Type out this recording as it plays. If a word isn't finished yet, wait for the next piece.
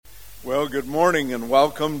Well, good morning and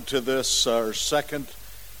welcome to this, our second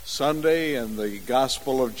Sunday in the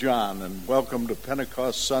Gospel of John, and welcome to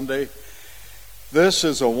Pentecost Sunday. This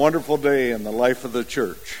is a wonderful day in the life of the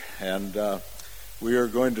church, and we are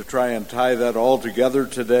going to try and tie that all together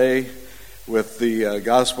today with the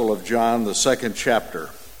Gospel of John, the second chapter.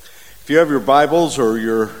 If you have your Bibles or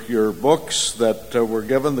your books that were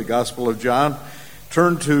given, the Gospel of John,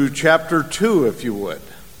 turn to chapter 2 if you would.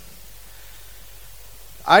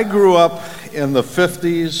 I grew up in the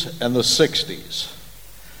 50s and the 60s.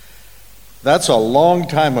 That's a long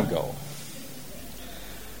time ago.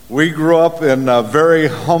 We grew up in very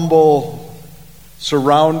humble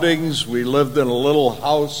surroundings. We lived in a little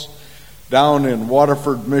house down in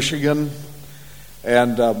Waterford, Michigan.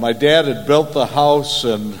 And my dad had built the house,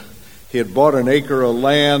 and he had bought an acre of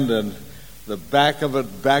land, and the back of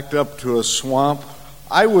it backed up to a swamp.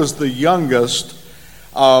 I was the youngest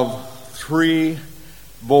of three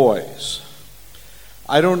boys.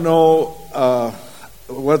 I don't know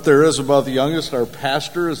what there is about the youngest. Our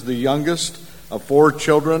pastor is the youngest of four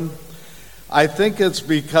children. I think it's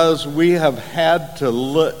because we have had to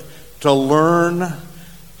learn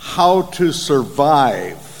how to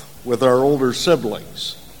survive with our older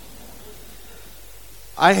siblings.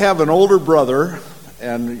 I have an older brother,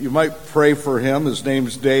 and you might pray for him. His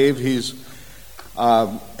name's Dave. He's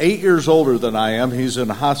 8 years older than I am. He's in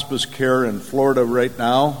hospice care in Florida right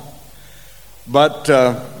now. But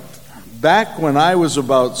back when I was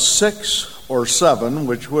about 6 or 7,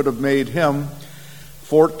 which would have made him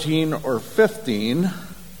 14 or 15,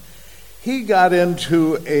 he got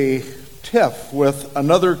into a tiff with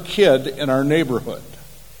another kid in our neighborhood.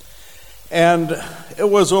 And it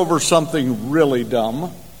was over something really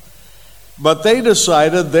dumb. But they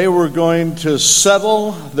decided they were going to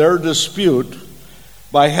settle their dispute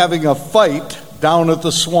by having a fight down at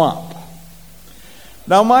the swamp.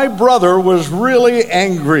 Now, my brother was really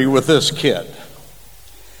angry with this kid,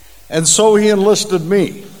 and so he enlisted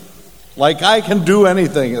me, like I can do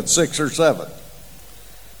anything at 6 or 7.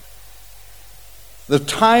 The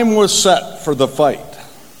time was set for the fight,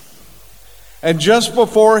 and just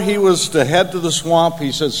before he was to head to the swamp,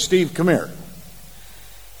 he said, "Steve, come here."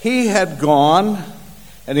 He had gone,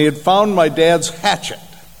 and he had found my dad's hatchet.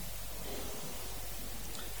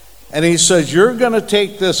 And he says, "You're going to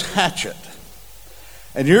take this hatchet,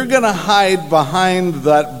 and you're going to hide behind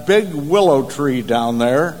that big willow tree down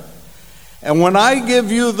there. And when I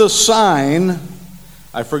give you the sign,"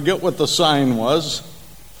 I forget what the sign was,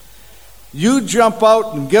 "you jump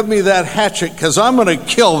out and give me that hatchet, because I'm going to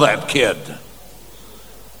kill that kid."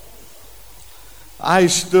 I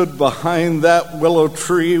stood behind that willow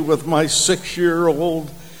tree with my 6-year-old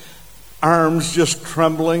arms just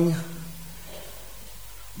trembling.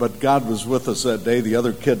 But God was with us that day. The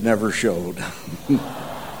other kid never showed.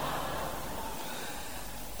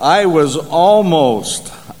 I was almost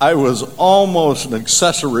an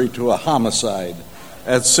accessory to a homicide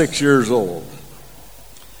at 6 years old.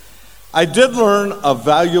 I did learn a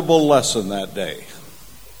valuable lesson that day.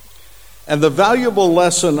 And the valuable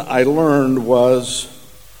lesson I learned was,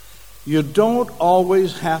 you don't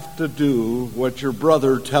always have to do what your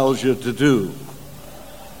brother tells you to do.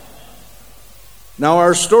 Now,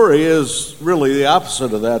 our story is really the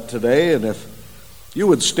opposite of that today, and if you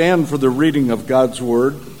would stand for the reading of God's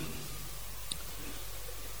Word.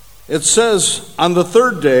 It says, on the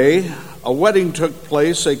third day, a wedding took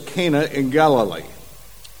place at Cana in Galilee.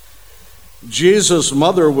 Jesus'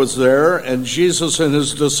 mother was there, and Jesus and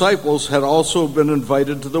his disciples had also been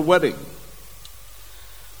invited to the wedding.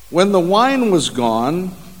 When the wine was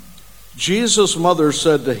gone, Jesus' mother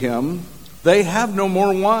said to him, "They have no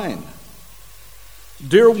more wine."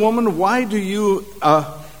 "Dear woman, why do you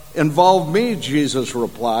involve me?" Jesus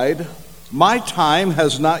replied. "My time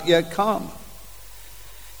has not yet come."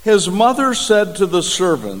 His mother said to the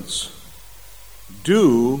servants,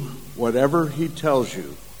 "Do whatever he tells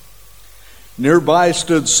you." Nearby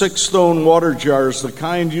stood 6 stone water jars, the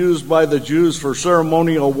kind used by the Jews for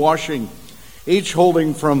ceremonial washing, each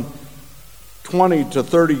holding from 20 to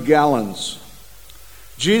 30 gallons.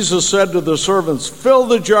 Jesus said to the servants, "Fill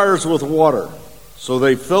the jars with water." So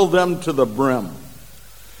they filled them to the brim.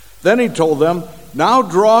 Then he told them, "Now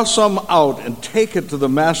draw some out and take it to the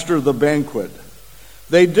master of the banquet."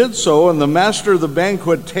 They did so, and the master of the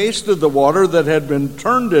banquet tasted the water that had been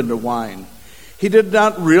turned into wine. He did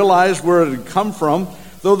not realize where it had come from,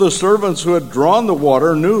 though the servants who had drawn the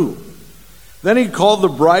water knew. Then he called the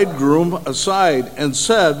bridegroom aside and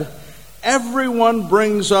said, "Everyone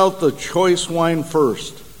brings out the choice wine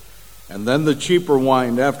first, and then the cheaper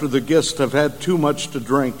wine after the guests have had too much to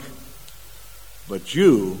drink. But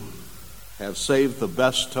you have saved the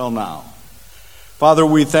best till now. Father,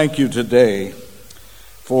 we thank you today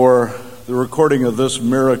for the recording of this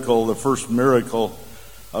miracle, the first miracle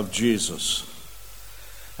of Jesus.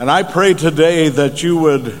 And I pray today that you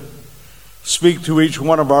would speak to each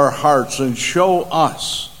one of our hearts and show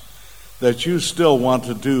us that you still want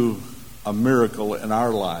to do a miracle in our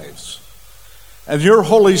lives. And your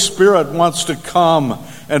Holy Spirit wants to come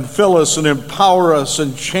and fill us and empower us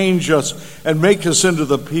and change us and make us into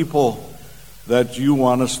the people that you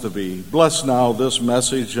want us to be. Bless now this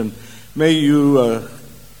message, and may you,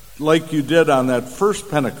 like you did on that first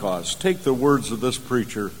Pentecost, take the words of this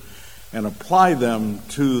preacher and apply them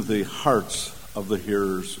to the hearts of the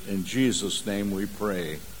hearers. In Jesus' name we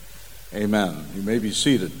pray. Amen. You may be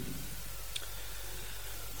seated.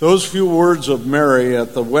 Those few words of Mary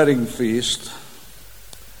at the wedding feast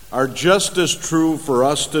are just as true for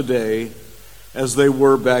us today as they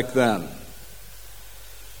were back then.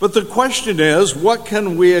 But the question is, what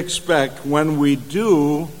can we expect when we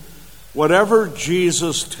do whatever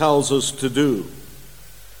Jesus tells us to do?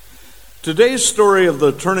 Today's story of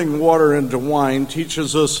the turning water into wine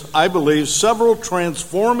teaches us, I believe, several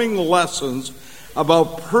transforming lessons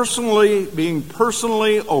about being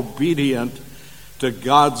personally obedient to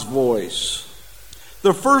God's voice.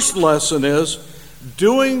 The first lesson is,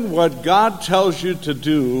 doing what God tells you to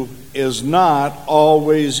do is not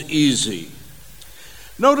always easy.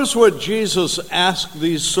 Notice what Jesus asked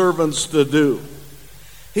these servants to do.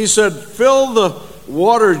 He said, fill the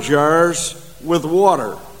water jars with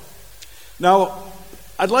water. Now,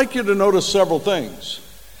 I'd like you to notice several things.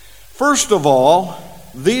 First of all,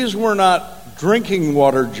 these were not drinking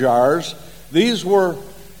water jars. These were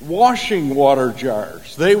washing water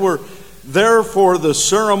jars. They were there for the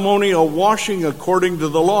ceremonial washing according to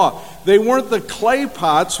the law. They weren't the clay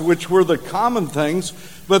pots, which were the common things,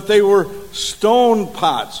 but they were stone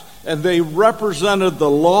pots, and they represented the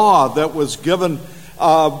law that was given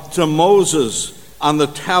to Moses on the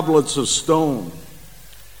tablets of stone.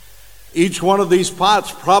 Each one of these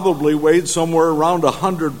pots probably weighed somewhere around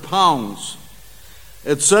 100 pounds.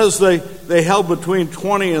 It says they held between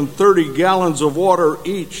 20 and 30 gallons of water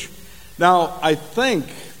each. Now, I think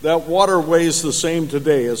that water weighs the same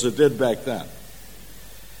today as it did back then.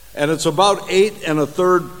 And it's about 8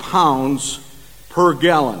 1/3 pounds per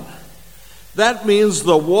gallon. That means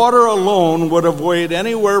the water alone would have weighed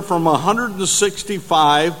anywhere from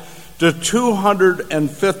 165 to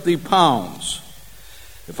 250 pounds.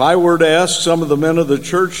 If I were to ask some of the men of the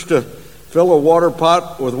church to fill a water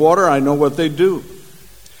pot with water, I know what they'd do.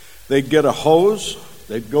 They'd get a hose,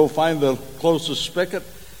 they'd go find the closest spigot,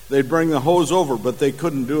 they'd bring the hose over, but they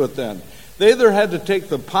couldn't do it then. They either had to take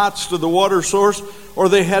the pots to the water source or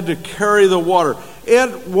they had to carry the water.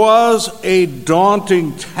 It was a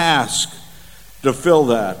daunting task to fill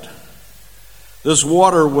that. This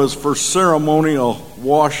water was for ceremonial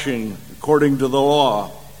washing according to the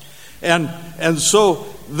law. And so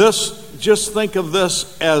just think of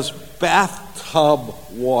this as bathtub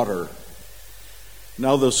water.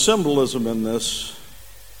 Now the symbolism in this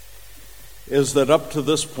is that up to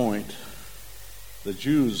this point, the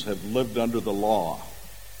Jews had lived under the law.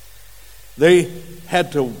 They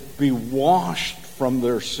had to be washed from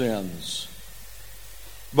their sins.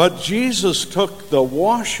 But Jesus took the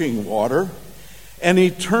washing water and he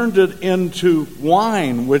turned it into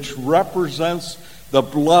wine, which represents the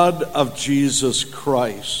blood of Jesus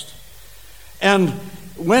Christ. And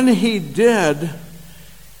when he did,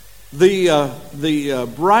 the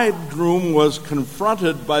bridegroom was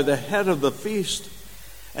confronted by the head of the feast,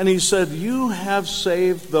 and he said, "You have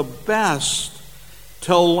saved the best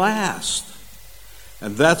till last."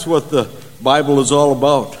 And that's what the Bible is all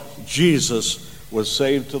about. Jesus was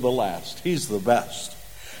saved to the last. He's the best.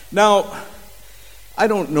 Now, I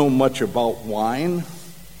don't know much about wine.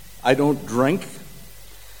 I don't drink.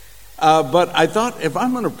 But I thought, if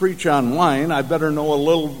I'm going to preach on wine, I better know a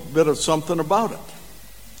little bit of something about it.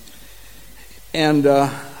 And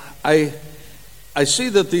I see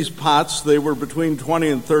that these pots, they were between 20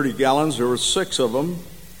 and 30 gallons. There were 6 of them.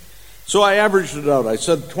 So I averaged it out. I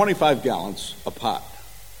said 25 gallons a pot,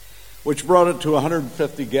 which brought it to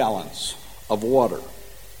 150 gallons of water,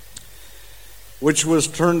 which was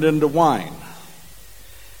turned into wine.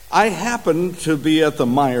 I happened to be at the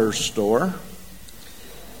Meijer store.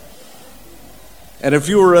 And if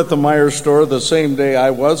you were at the Meijer store the same day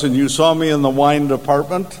I was and you saw me in the wine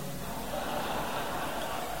department,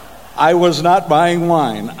 I was not buying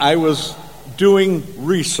wine. I was doing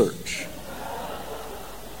research.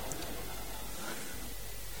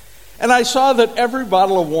 And I saw that every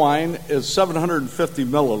bottle of wine is 750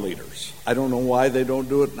 milliliters. I don't know why they don't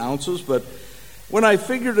do it in ounces, but When I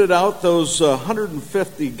figured it out, those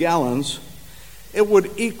 150 gallons, it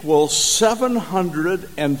would equal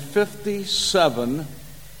 757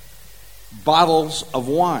 bottles of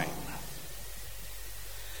wine.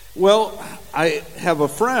 Well, I have a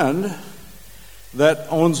friend that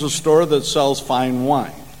owns a store that sells fine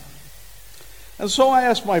wine. And so I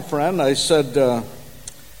asked my friend, I said,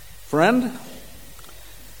 friend,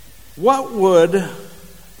 what would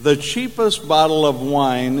the cheapest bottle of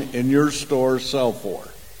wine in your store sell for?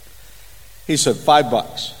 He said,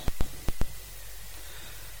 $5.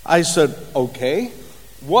 I said, okay.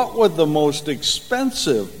 What would the most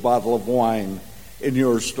expensive bottle of wine in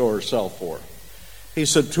your store sell for? He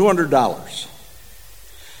said, $200.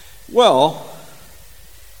 Well,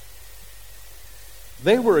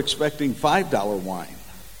 they were expecting $5 wine.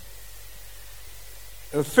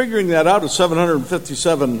 Figuring that out at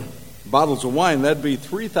 757 bottles of wine, that'd be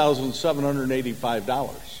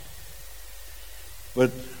 $3,785. But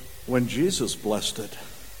when Jesus blessed it,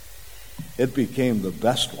 it became the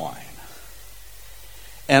best wine.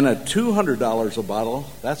 And at $200 a bottle,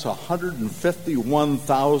 that's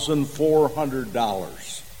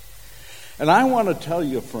 $151,400. And I want to tell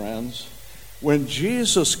you, friends, when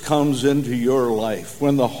Jesus comes into your life,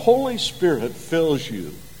 when the Holy Spirit fills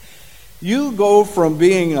you, you go from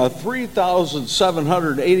being a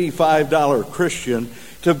 $3,785 Christian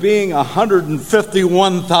to being a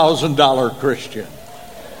 $151,000 Christian.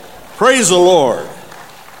 Praise the Lord.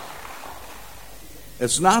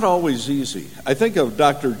 It's not always easy. I think of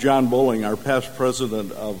Dr. John Bowling, our past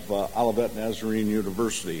president of Olivet Nazarene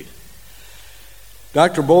University.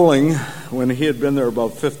 Dr. Bowling, when he had been there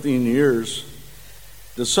about 15 years,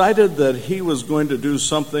 decided that he was going to do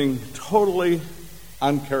something totally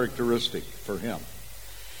uncharacteristic for him.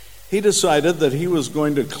 He decided that he was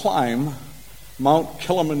going to climb Mount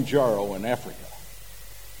Kilimanjaro in Africa.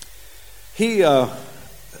 He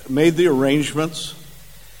made the arrangements,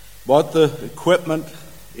 bought the equipment,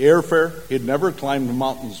 the airfare. He'd never climbed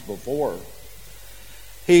mountains before.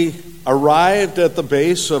 He arrived at the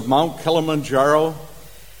base of Mount Kilimanjaro.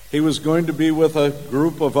 He was going to be with a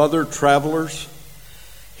group of other travelers.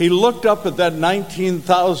 He looked up at that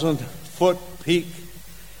 19,000-foot peak,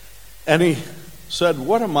 and he said,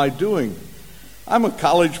 "What am I doing? I'm a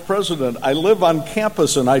college president. I live on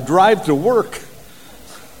campus, and I drive to work."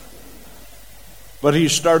 But he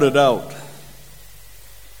started out.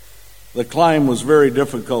 The climb was very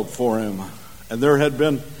difficult for him, and there had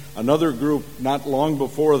been another group not long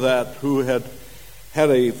before that who had had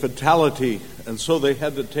a fatality, and so they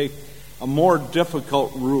had to take a more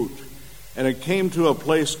difficult route. And it came to a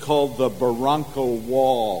place called the Barranco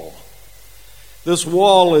Wall. This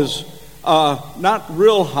wall is not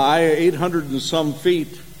real high, 800 and some feet,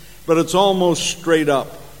 but it's almost straight up.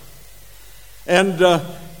 And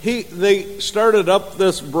they started up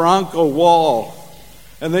this Barranco Wall,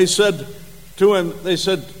 and they said to him, they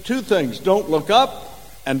said two things: don't look up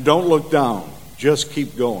and don't look down. Just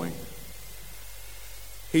keep going.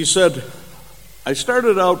 He said, I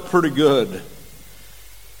started out pretty good,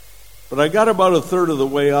 but I got about a third of the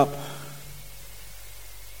way up,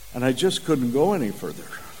 and I just couldn't go any further.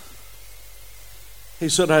 He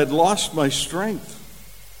said, I had lost my strength.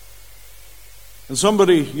 And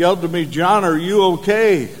somebody yelled to me, John, are you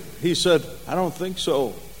okay? He said, I don't think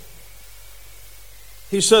so.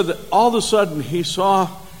 He said, all of a sudden he saw,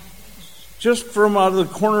 just from out of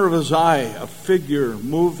the corner of his eye, a figure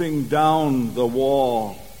moving down the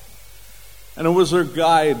wall. And it was their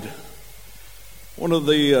guide, one of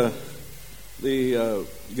the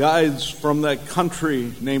guides from that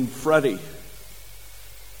country named Freddie.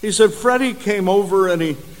 He said, Freddie came over and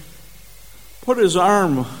he put his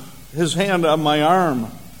hand on my arm.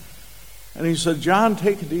 And he said, John,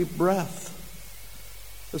 take a deep breath.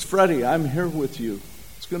 It's Freddie, I'm here with you.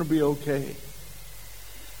 It's going to be okay.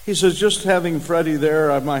 He says, just having Freddie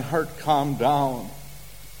there, my heart calmed down.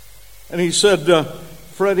 And he said,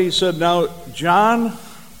 Freddie said, now, John,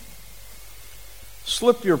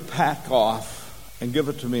 slip your pack off and give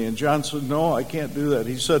it to me. And John said, no, I can't do that.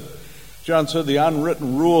 John said, the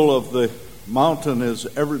unwritten rule of the mountain is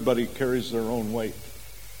everybody carries their own weight.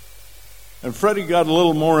 And Freddie got a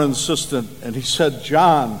little more insistent, and he said,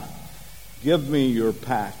 John, give me your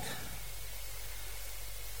pack.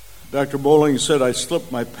 Dr. Bowling said, I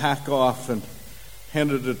slipped my pack off and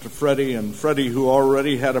handed it to Freddie, and Freddie, who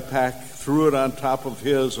already had a pack, threw it on top of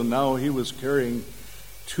his, and now he was carrying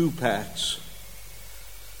 2 packs.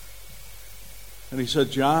 And he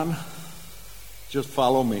said, John, just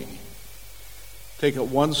follow me. Take it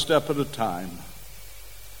one step at a time.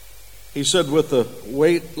 He said, with the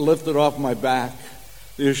weight lifted off my back,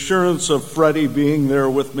 the assurance of Freddie being there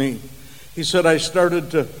with me, He said, I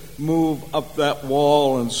started to move up that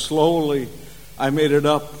wall, and slowly I made it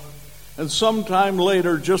up. And sometime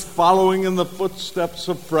later, just following in the footsteps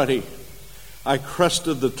of Freddie, I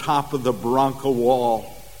crested the top of the Bronco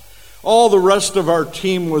wall. All the rest of our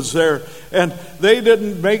team was there, and they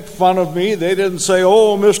didn't make fun of me. They didn't say,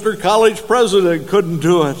 oh, Mr. College President couldn't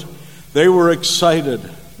do it. They were excited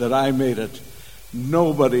that I made it.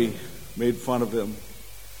 Nobody made fun of him.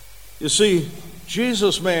 You see,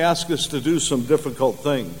 Jesus may ask us to do some difficult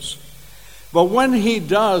things, but when he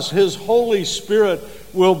does, his Holy Spirit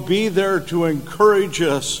will be there to encourage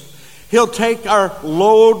us. He'll take our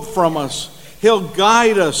load from us. He'll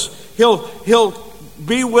guide us. He'll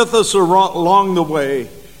be with us along the way.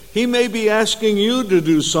 He may be asking you to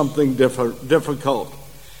do something difficult.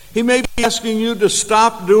 He may be asking you to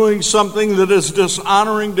stop doing something that is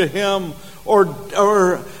dishonoring to him or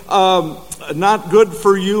not good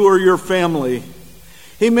for you or your family.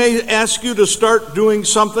 He may ask you to start doing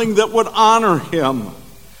something that would honor him.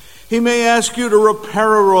 He may ask you to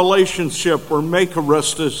repair a relationship or make a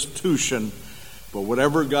restitution. But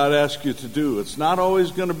whatever God asks you to do, it's not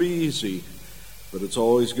always going to be easy, but it's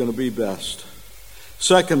always going to be best.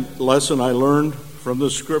 Second lesson I learned from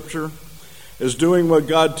the scripture is doing what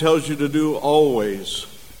God tells you to do always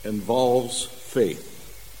involves faith.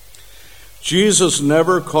 Jesus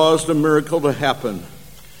never caused a miracle to happen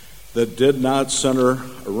that did not center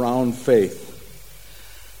around faith.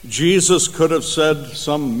 Jesus could have said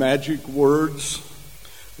some magic words,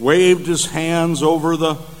 waved his hands over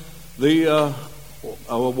the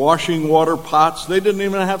washing water pots. They didn't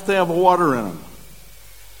even have to have water in them.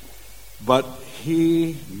 But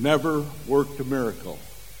he never worked a miracle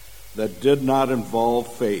that did not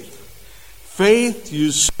involve faith. Faith,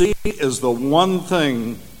 you see, is the one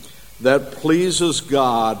thing that pleases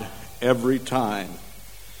God every time.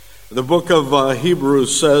 The book of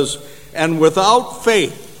Hebrews says, and without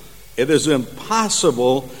faith, it is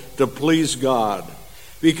impossible to please God,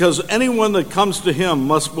 because anyone that comes to him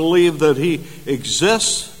must believe that he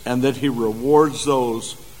exists and that he rewards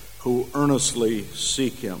those who earnestly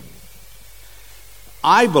seek him.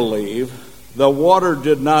 I believe the water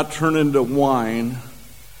did not turn into wine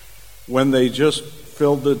when they just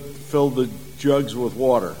filled the jugs with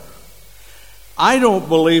water. I don't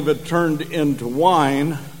believe it turned into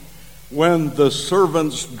wine when the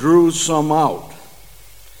servants drew some out.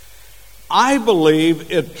 I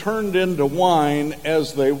believe it turned into wine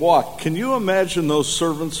as they walked. Can you imagine those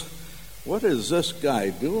servants? What is this guy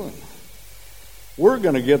doing? We're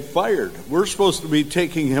going to get fired. We're supposed to be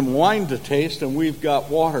taking him wine to taste, and we've got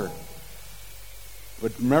water.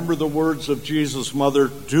 But remember the words of Jesus' mother,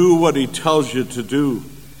 do what he tells you to do.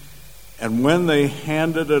 And when they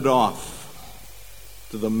handed it off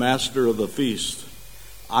to the master of the feast,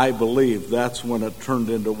 I believe that's when it turned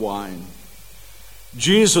into wine.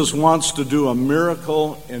 Jesus wants to do a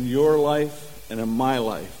miracle in your life and in my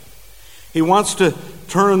life. He wants to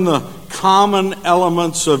turn the common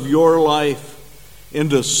elements of your life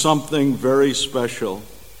into something very special.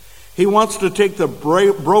 He wants to take the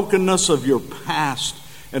brokenness of your past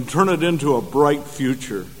and turn it into a bright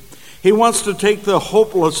future. He wants to take the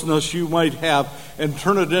hopelessness you might have and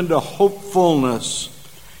turn it into hopefulness.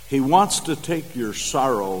 He wants to take your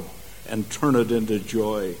sorrow and turn it into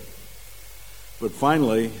joy. But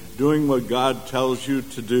finally, doing what God tells you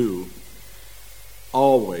to do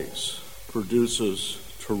always produces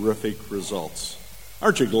terrific results.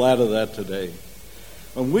 Aren't you glad of that today?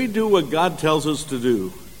 When we do what God tells us to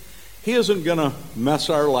do, he isn't going to mess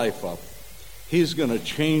our life up. He's going to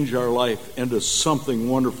change our life into something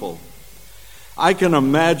wonderful. I can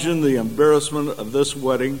imagine the embarrassment of this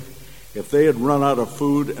wedding if they had run out of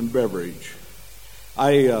food and beverage.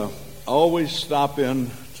 I always stop in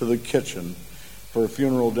to the kitchen for a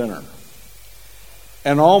funeral dinner.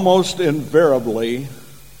 And almost invariably,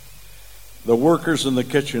 the workers in the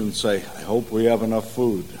kitchen say, I hope we have enough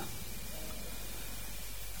food.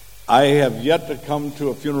 I have yet to come to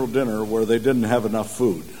a funeral dinner where they didn't have enough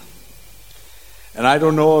food. And I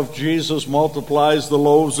don't know if Jesus multiplies the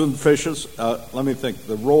loaves and fishes,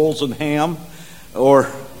 the rolls and ham, or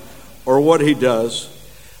what he does.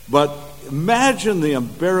 But imagine the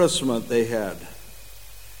embarrassment they had.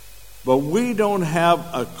 But we don't have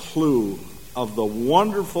a clue of the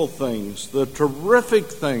wonderful things, the terrific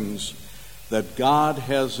things that God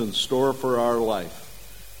has in store for our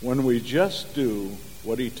life when we just do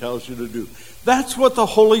what he tells you to do. That's what the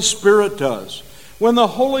Holy Spirit does. When the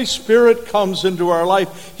Holy Spirit comes into our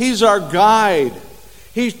life, he's our guide.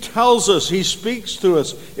 He tells us, he speaks to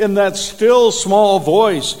us in that still small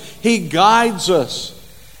voice. He guides us.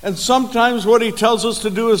 And sometimes what he tells us to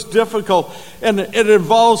do is difficult, and it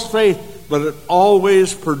involves faith. but it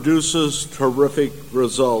always produces terrific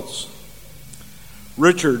results.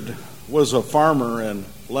 Richard was a farmer in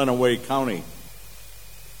Lenawee County.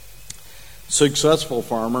 Successful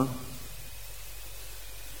farmer.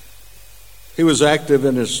 He was active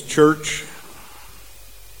in his church.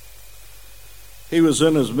 He was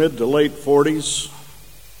in his mid to late 40s.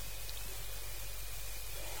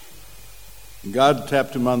 God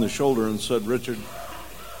tapped him on the shoulder and said, "Richard,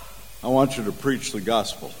 I want you to preach the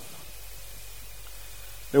gospel."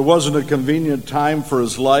 It wasn't a convenient time for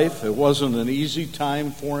his life. It wasn't an easy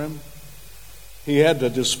time for him. He had to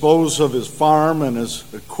dispose of his farm and his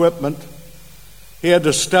equipment. He had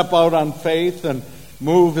to step out on faith and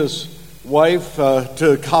move his wife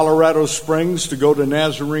to Colorado Springs to go to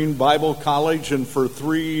Nazarene Bible College, and for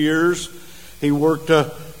 3 years he worked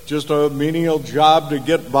just a menial job to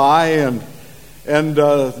get by, and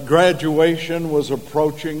graduation was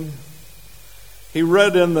approaching. He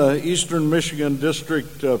read in the Eastern Michigan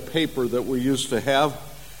District paper that we used to have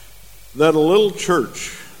that a little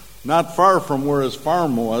church not far from where his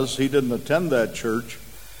farm was — he didn't attend that church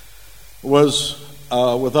 — was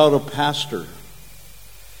without a pastor.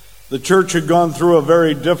 The church had gone through a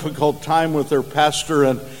very difficult time with their pastor,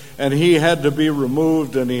 and he had to be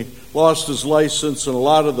removed, and he lost his license, and a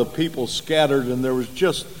lot of the people scattered, and there was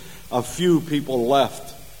just a few people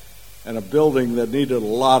left, and a building that needed a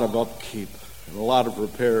lot of upkeep and a lot of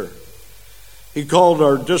repair. He called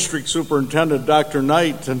our district superintendent, Dr.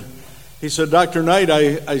 Knight, and he said, "Dr. Knight,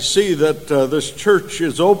 I see that this church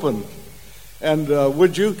is open, and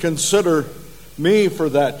would you consider me for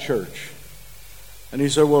that church?" And he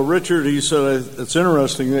said, "Well, Richard," he said, "it's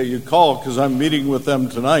interesting that you called, because I'm meeting with them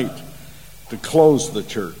tonight to close the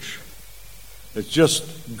church. It's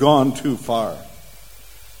just gone too far."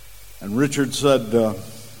 And Richard said, "Well,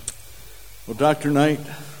 Dr. Knight,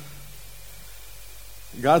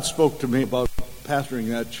 God spoke to me about pastoring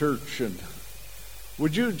that church, and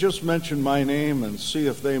would you just mention my name and see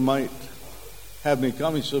if they might have me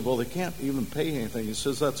come?" He said, "Well, they can't even pay anything." He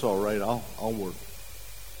says, "That's all right, I'll work."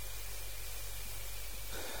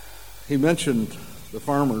 He mentioned the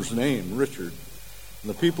farmer's name, Richard, and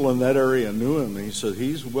the people in that area knew him. He said,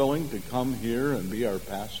 "He's willing to come here and be our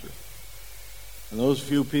pastor." And those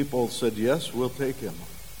few people said, "Yes, we'll take him."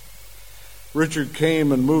 Richard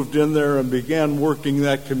came and moved in there and began working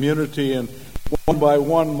that community, and one by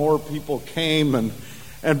one more people came,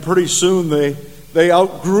 and pretty soon they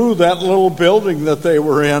outgrew that little building that they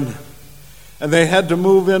were in, and they had to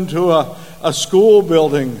move into a school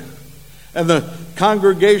building. And the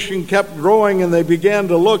congregation kept growing, and they began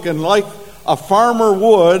to look, and like a farmer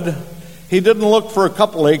would, he didn't look for a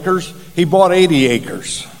couple acres, he bought 80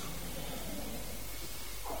 acres.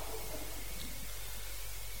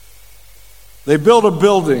 They built a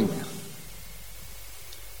building,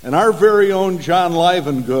 and our very own John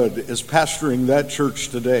Livengood is pastoring that church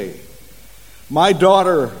today. My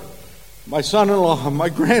daughter, my son-in-law, my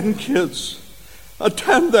grandkids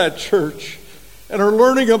attend that church and are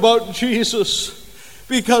learning about Jesus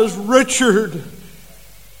because Richard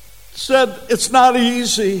said, "It's not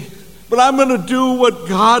easy, but I'm going to do what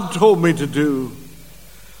God told me to do."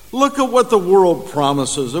 Look at what the world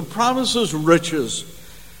promises. It promises riches.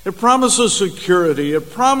 It promises security.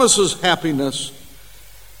 It promises happiness.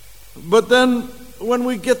 But then when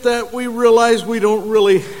we get that, we realize we don't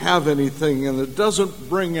really have anything, and it doesn't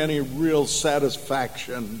bring any real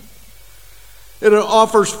satisfaction. It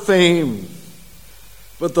offers fame,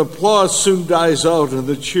 but the applause soon dies out, and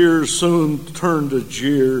the cheers soon turn to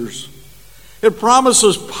jeers. It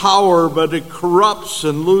promises power, but it corrupts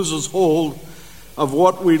and loses hold of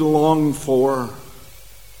what we long for.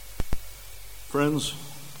 Friends,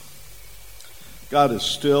 God is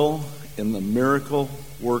still in the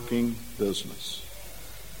miracle-working business.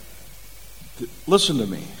 Listen to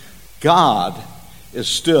me. God is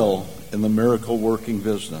still in the miracle-working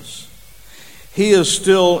business. He is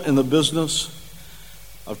still in the business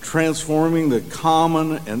of transforming the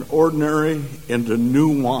common and ordinary into new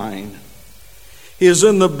wine. He is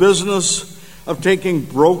in the business of taking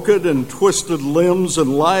broken and twisted limbs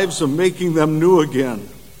and lives and making them new again.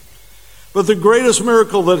 But the greatest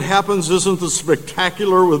miracle that happens isn't the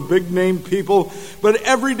spectacular with big-name people, but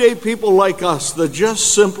everyday people like us that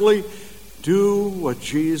just simply do what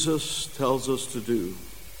Jesus tells us to do.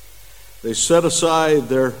 They set aside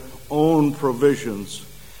their own provisions,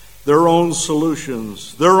 their own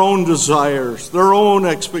solutions, their own desires, their own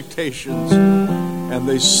expectations, and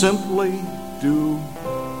they simply do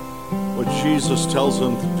what Jesus tells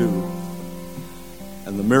them to do.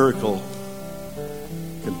 And the miracle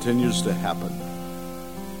continues to happen.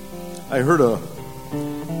 I heard a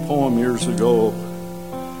poem years ago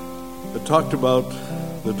It talked about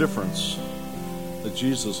the difference that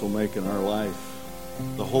Jesus will make in our life,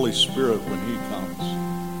 the Holy Spirit when He comes.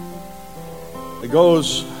 It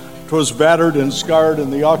goes, 'twas battered and scarred,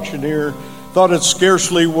 and the auctioneer thought it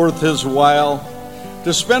scarcely worth his while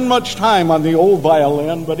to spend much time on the old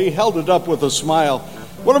violin, but he held it up with a smile.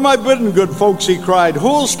 "What am I bidding, good folks?" he cried.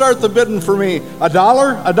 "Who'll start the bidding for me?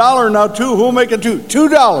 $1? $1 now, two. Who'll make it two?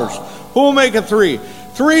 $2. Who'll make it three?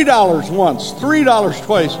 $3 once, $3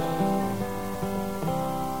 twice."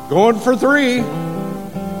 Going for $3.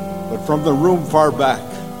 But from the room far back,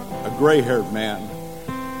 a gray-haired man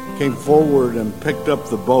came forward and picked up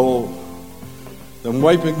the bow. Then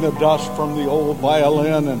wiping the dust from the old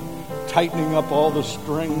violin and tightening up all the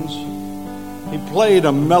strings, he played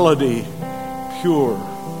a melody pure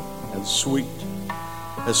and sweet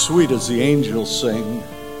as the angels sing.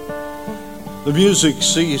 The music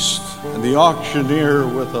ceased, and the auctioneer,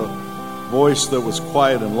 with a voice that was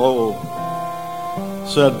quiet and low,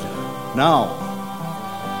 said, "Now,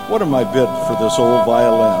 what am I bid for this old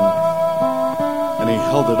violin?" And he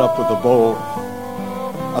held it up with a bow.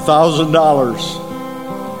 $1,000.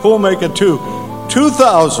 Who'll make it two?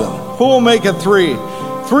 2,000. Who'll make it three?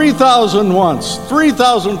 3,000 once,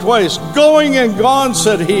 3,000 twice. "Going and gone,"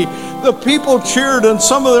 said he. The people cheered, and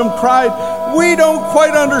some of them cried, "We don't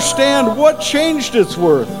quite understand what changed its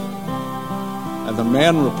worth." And the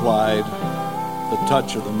man replied, "The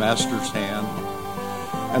touch of the master's hand."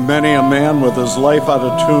 And many a man with his life out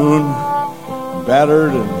of tune,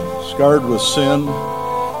 battered and scarred with sin,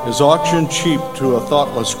 is auctioned cheap to a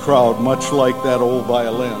thoughtless crowd, much like that old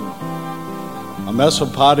violin. A mess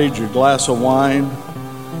of pottage, a glass of wine,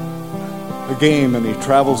 a game, and he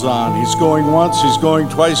travels on. He's going once, he's going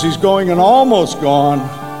twice, he's going and almost gone.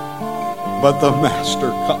 But the master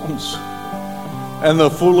comes, and the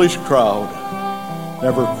foolish crowd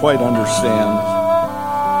never quite understand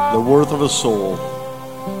the worth of a soul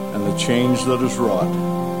and the change that is wrought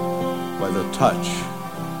by the touch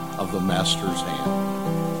of the master's hand.